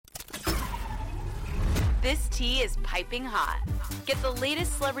This tea is piping hot. Get the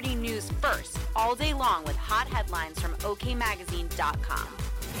latest celebrity news first all day long with hot headlines from okmagazine.com.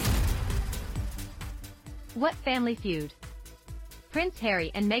 What family feud? Prince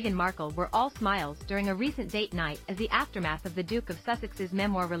Harry and Meghan Markle were all smiles during a recent date night as the aftermath of the Duke of Sussex's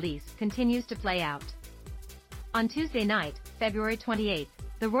memoir release continues to play out. On Tuesday night, February 28,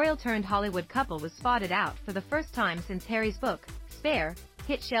 the royal-turned-Hollywood couple was spotted out for the first time since Harry's book, Spare,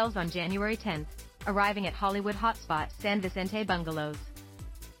 hit shelves on January 10, arriving at Hollywood hotspot San Vicente Bungalows.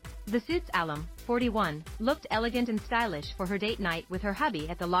 The Suits alum, 41, looked elegant and stylish for her date night with her hubby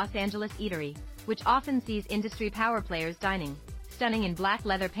at the Los Angeles eatery, which often sees industry power players dining, stunning in black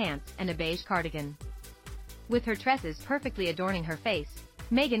leather pants and a beige cardigan. With her tresses perfectly adorning her face,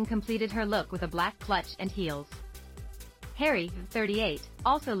 Meghan completed her look with a black clutch and heels. Harry, 38,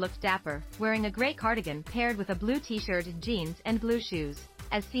 also looked dapper, wearing a gray cardigan paired with a blue t-shirt, jeans and blue shoes,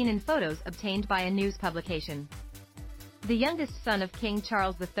 as seen in photos obtained by a news publication. The youngest son of King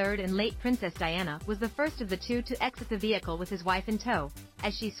Charles III and late Princess Diana was the first of the two to exit the vehicle with his wife in tow,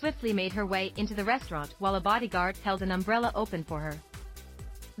 as she swiftly made her way into the restaurant while a bodyguard held an umbrella open for her.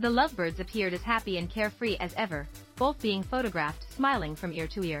 The lovebirds appeared as happy and carefree as ever, both being photographed smiling from ear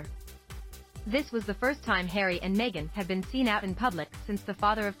to ear. This was the first time Harry and Meghan have been seen out in public since the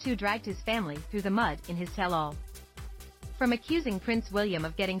father of two dragged his family through the mud in his tell-all. From accusing Prince William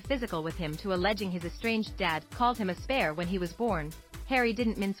of getting physical with him to alleging his estranged dad called him a spare when he was born, Harry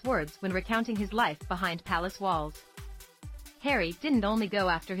didn't mince words when recounting his life behind palace walls. Harry didn't only go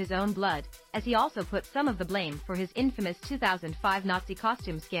after his own blood, as he also put some of the blame for his infamous 2005 Nazi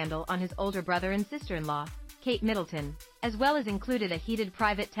costume scandal on his older brother and sister-in-law, Kate Middleton, as well as included a heated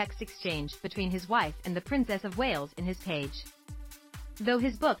private text exchange between his wife and the Princess of Wales in his page. Though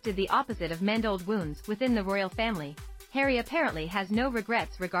his book did the opposite of mend old wounds within the royal family, Harry apparently has no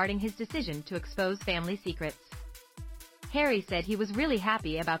regrets regarding his decision to expose family secrets. Harry said he was really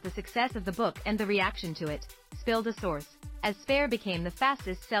happy about the success of the book and the reaction to it, spilled a source, as Spare became the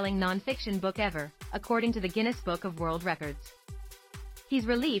fastest-selling non-fiction book ever, according to the Guinness Book of World Records. He's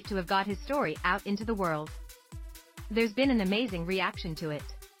relieved to have got his story out into the world. There's been an amazing reaction to it.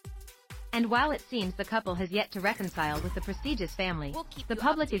 And while it seems the couple has yet to reconcile with the prestigious family, the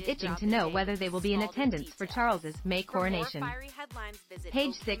public is itching to know whether they will be in attendance for Charles's May coronation.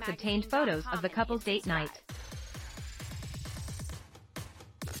 Page 6 obtained photos of the couple's date night.